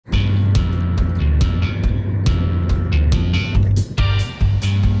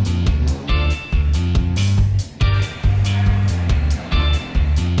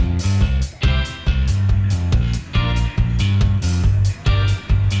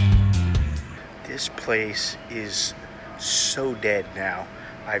This place is so dead now.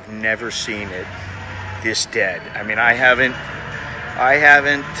 I've never seen it this dead. I mean, I haven't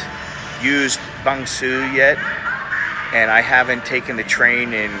used Bangsu yet, and I haven't taken the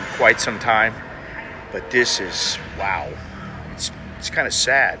train in quite some time. But this is, wow. It's kind of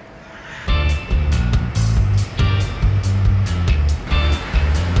sad.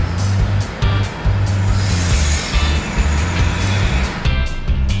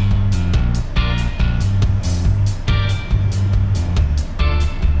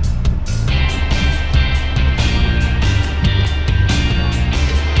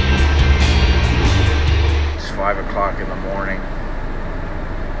 It's 5 o'clock in the morning.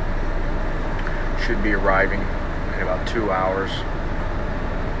 Should be arriving in about 2 hours.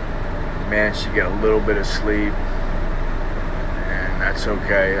 Managed to get a little bit of sleep, and that's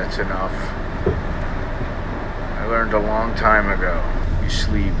okay, that's enough. I learned a long time ago, you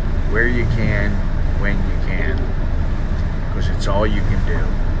sleep where you can, when you can, because it's all you can do.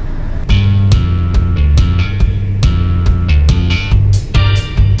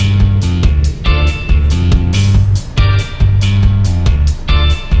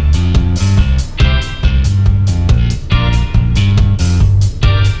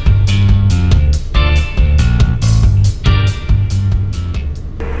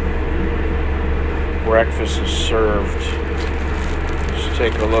 Breakfast is served. Let's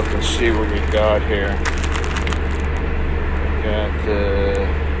take a look and see what we got here. We got the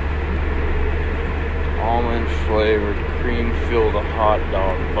almond flavored cream filled hot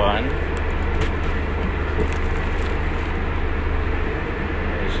dog bun.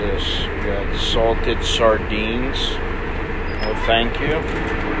 What is this? We got salted sardines. Oh, thank you.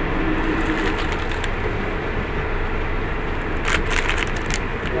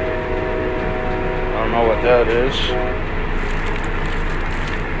 I don't know what that is.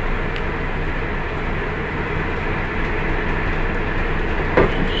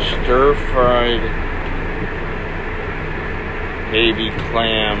 Stir-fried baby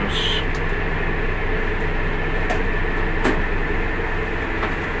clams.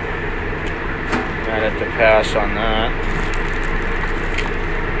 Might have to pass on that.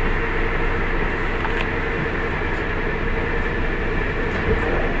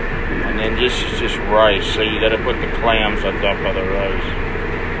 And this is just rice, so you gotta put the clams on top of the rice.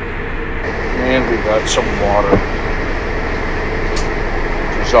 And we got some water,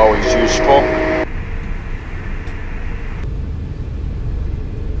 which is always useful.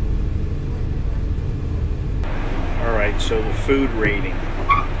 Alright, so the food rating.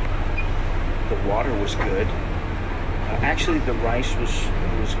 The water was good. Actually, the rice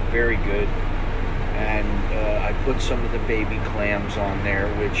was very good. And I put some of the baby clams on there,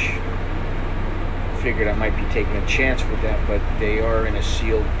 which figured I might be taking a chance with that, but they are in a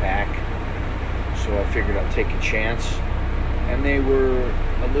sealed pack, so I figured I'd take a chance. And they were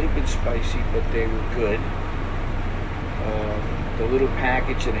a little bit spicy, but they were good. The little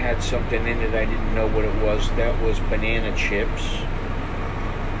package that had something in it, I didn't know what it was. That was banana chips.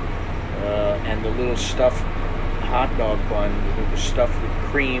 And the little stuffed hot dog bun, it was stuffed with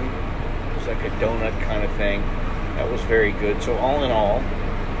cream. It was like a donut kind of thing. That was very good. So all in all,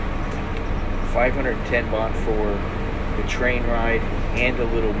 510 baht for the train ride and a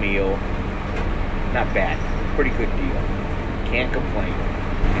little meal. Not bad. Pretty good deal. Can't complain.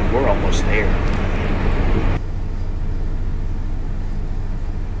 And we're almost there.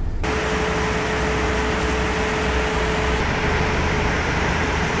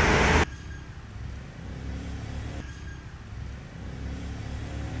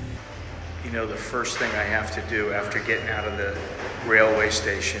 You know, the first thing I have to do after getting out of the railway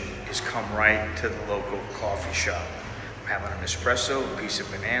station is come right to the local coffee shop. I'm having an espresso, a piece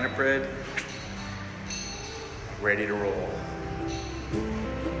of banana bread, ready to roll.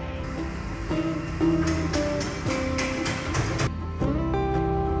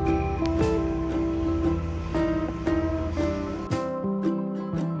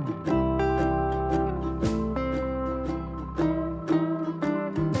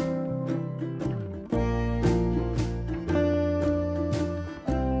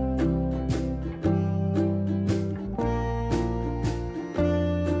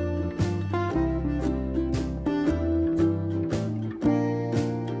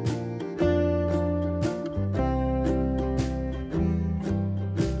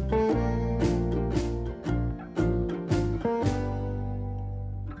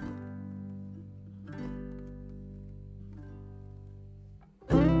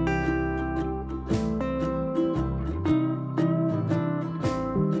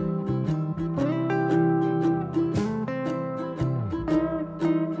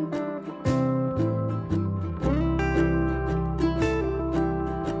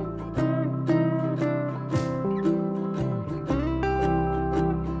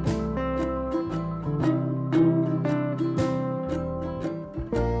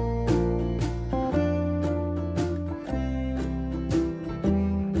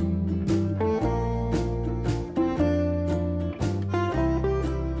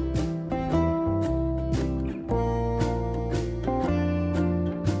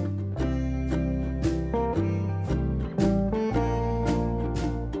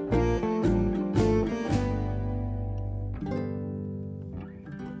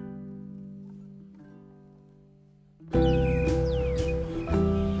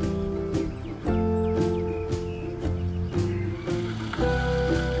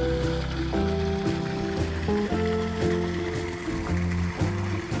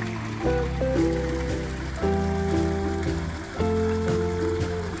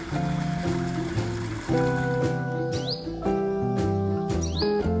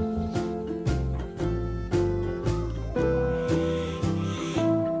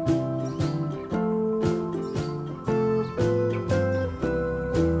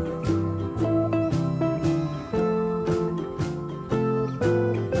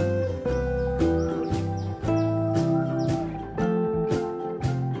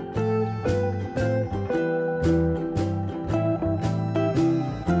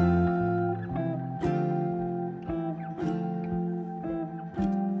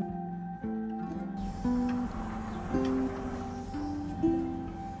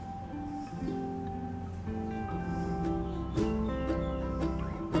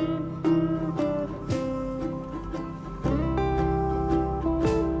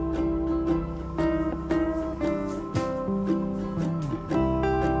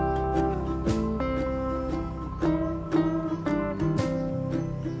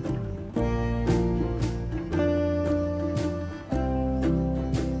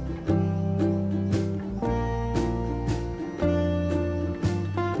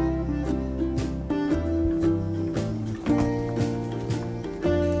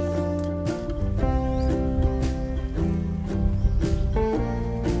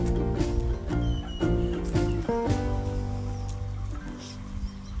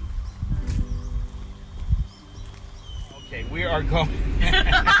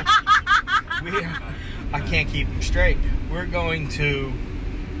 I can't keep them straight. We're going to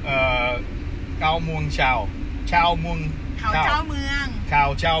Khao Muang Chao. Chao Muang Khao Muang.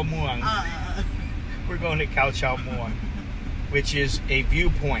 Khao Chao Muang. We're going to Khao Chao Muang, which is a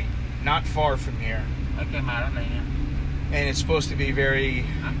viewpoint not far from here. And it's supposed to be very,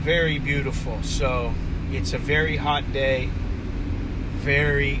 very beautiful. So it's a very hot day.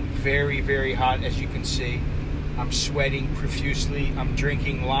 Very, very, very hot, as you can see. I'm sweating profusely. I'm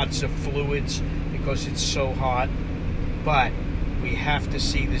drinking lots of fluids because it's so hot. But we have to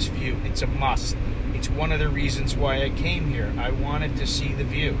see this view. It's a must. It's one of the reasons why I came here. I wanted to see the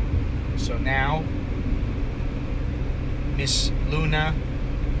view. So now, Miss Luna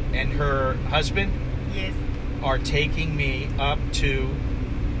and her husband are taking me up to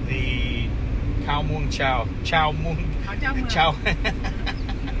the Khao Muang Chao. Chao Muang. Chao.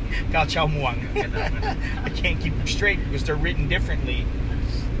 Khao Chao Muang. I can't keep them straight because they're written differently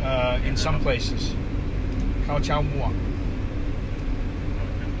in some places. Khao Chao Muang.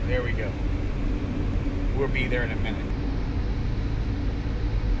 There we go. We'll be there in a minute.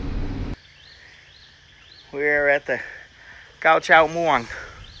 We're at the Khao Chao Muang.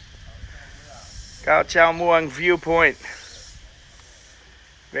 Khao Chao Muang viewpoint.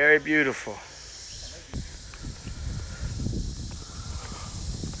 Very beautiful.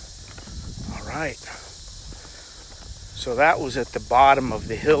 All right. So that was at the bottom of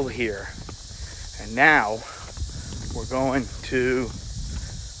the hill here. And now we're going to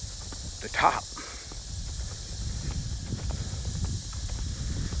the top.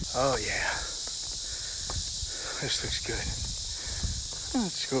 Oh yeah. This looks good.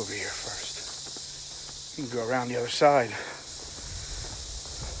 Let's go over here first. You can go around the other side.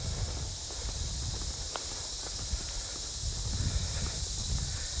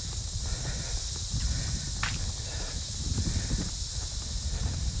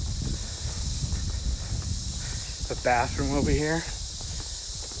 The bathroom over here.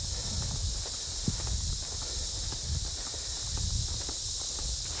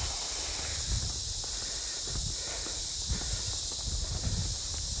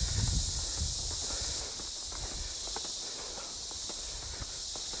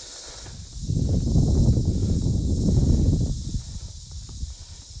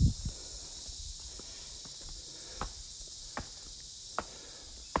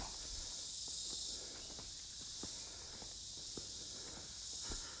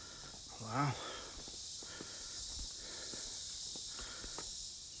 Wow.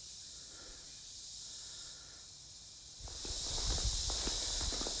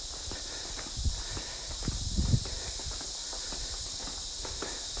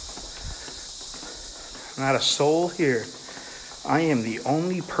 Not a soul here. I am the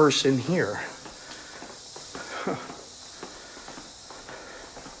only person here.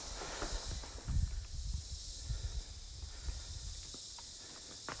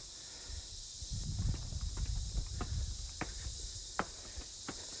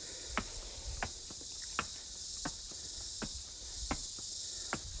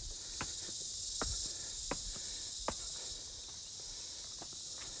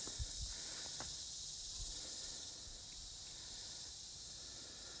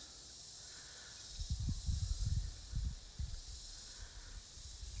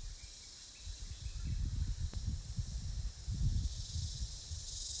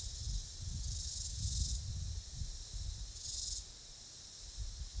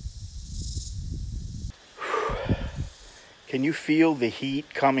 Can you feel the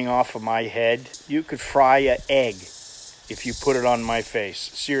heat coming off of my head? You could fry an egg if you put it on my face.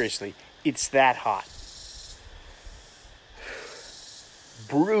 Seriously, it's that hot.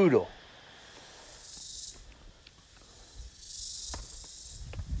 Brutal.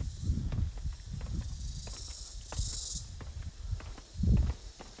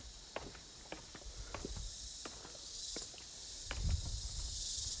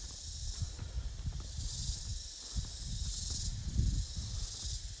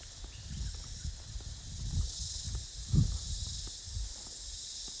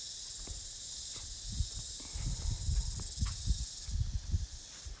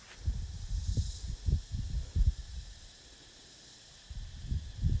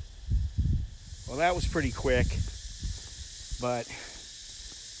 Well, that was pretty quick, but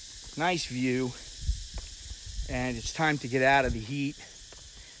nice view. And it's time to get out of the heat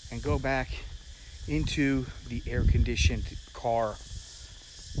and go back into the air-conditioned car.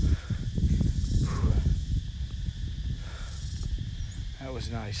 That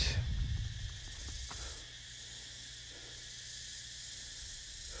was nice.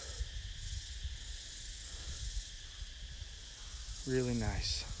 Really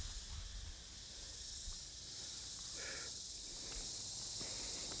nice.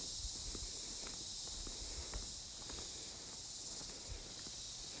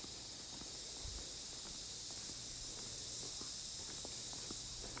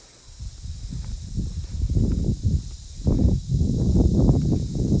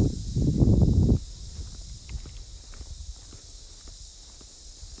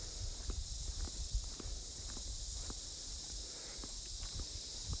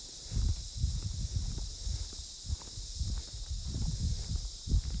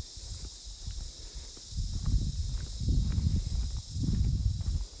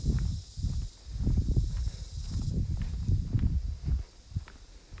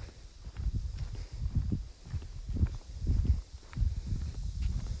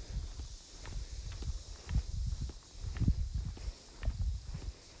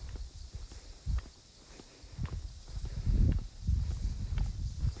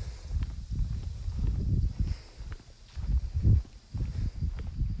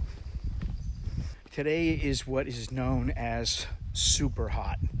 Today is what is known as super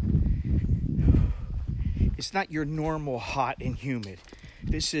hot. It's not your normal hot and humid.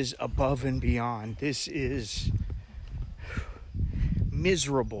 This is above and beyond. This is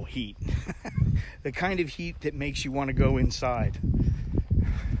miserable heat. The kind of heat that makes you want to go inside.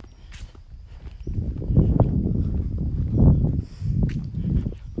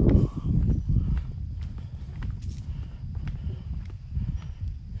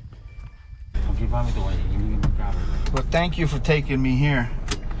 Well, thank you for taking me here.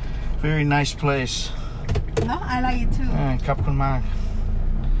 Very nice place. No, I like it too. ขอบคุณมาก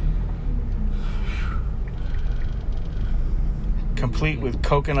Complete with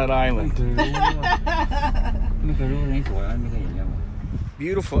Coconut Island.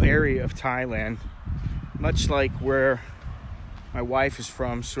 Beautiful area of Thailand. Much like where my wife is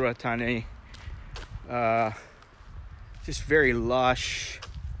from, Surat Thani. Just very lush.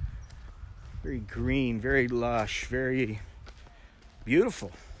 Very green, very lush, very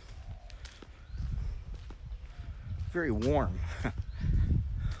beautiful. Very warm.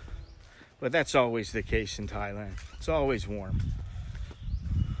 But that's always the case in Thailand. It's always warm.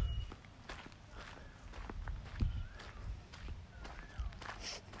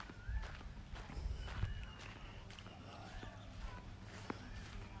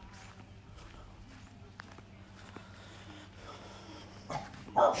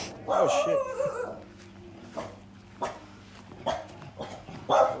 Oh shit.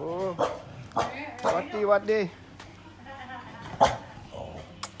 Oh. What day?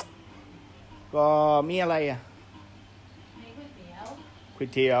 ก็มีอะไรอ่ะมีก๋วยเตี๋ยวก๋วย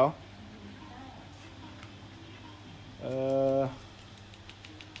เตี๋ยว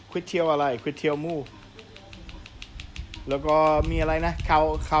ก๋วยเตี๋ยวอะไรก๋วยเตี๋ยวหมูแล้วก็มีอะไรนะข้า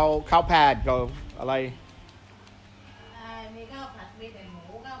วผัดกับอะไรมีข้าวผัดมีแต่ห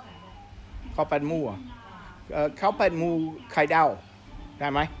มูข้าวผัด ข้าวผัดหมูอ่ะข้าวผัดหมูไข่ดาวได้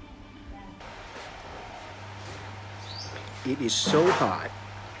ไหม It is so hot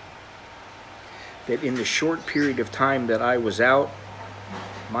that in the short period of time that I was out,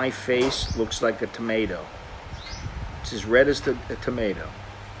 my face looks like a tomato. It's as red as a tomato.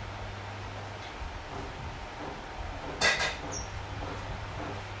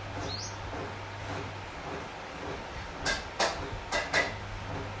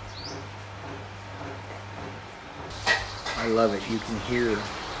 I love it. You can hear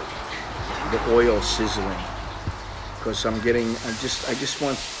the oil sizzling because I just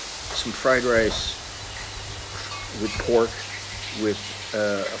want some fried rice with pork with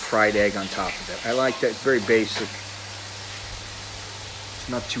a fried egg on top of it. I like that. It's very basic. It's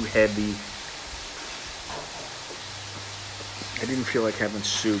not too heavy. I didn't feel like having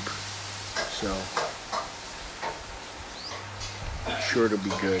soup, so I'm sure it'll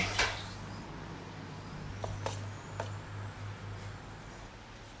be good.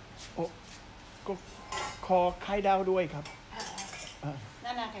 Oh, go call ไข่ดาวด้วยครับ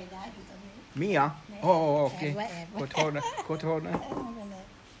นั่นน่ะไข่ดาวอยู่ตรงนี้ มีเหรอโอ้โอเคขอโทษนะ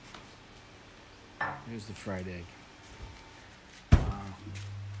Here's the fried egg. All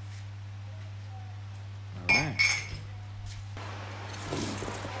right.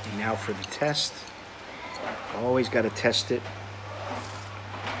 And now for the test. Always got to test it.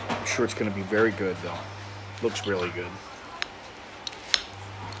 I'm sure it's going to be very good, though. Looks really good.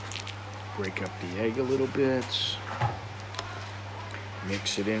 Break up the egg a little bit. Mix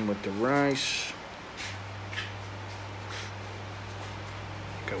it in with the rice.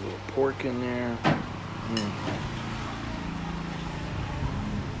 Got a little pork in there.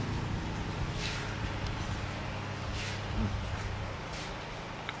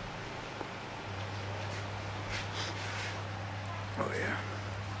 Oh yeah.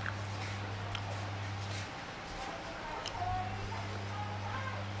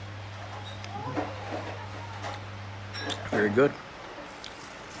 Very good.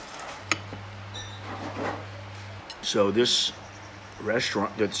 So this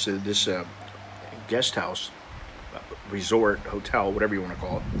restaurant, this guest house, resort, hotel, whatever you want to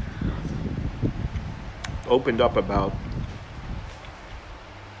call it, opened up about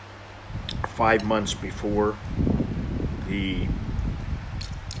 5 months before the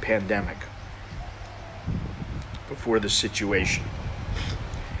pandemic, before the situation.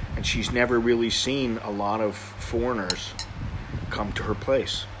 And she's never really seen a lot of foreigners come to her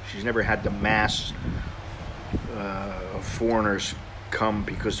place. She's never had the mass of foreigners come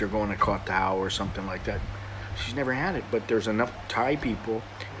because they're going to Koh Tao or something like that. She's never had it, but there's enough Thai people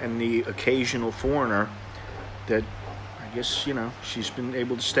and the occasional foreigner that I guess, you know, she's been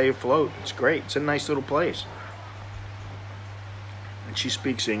able to stay afloat. It's great. It's a nice little place. And she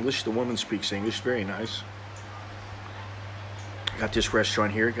speaks English. The woman speaks English. Very nice. Got this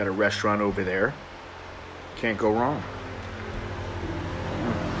restaurant here. Got a restaurant over there. Can't go wrong.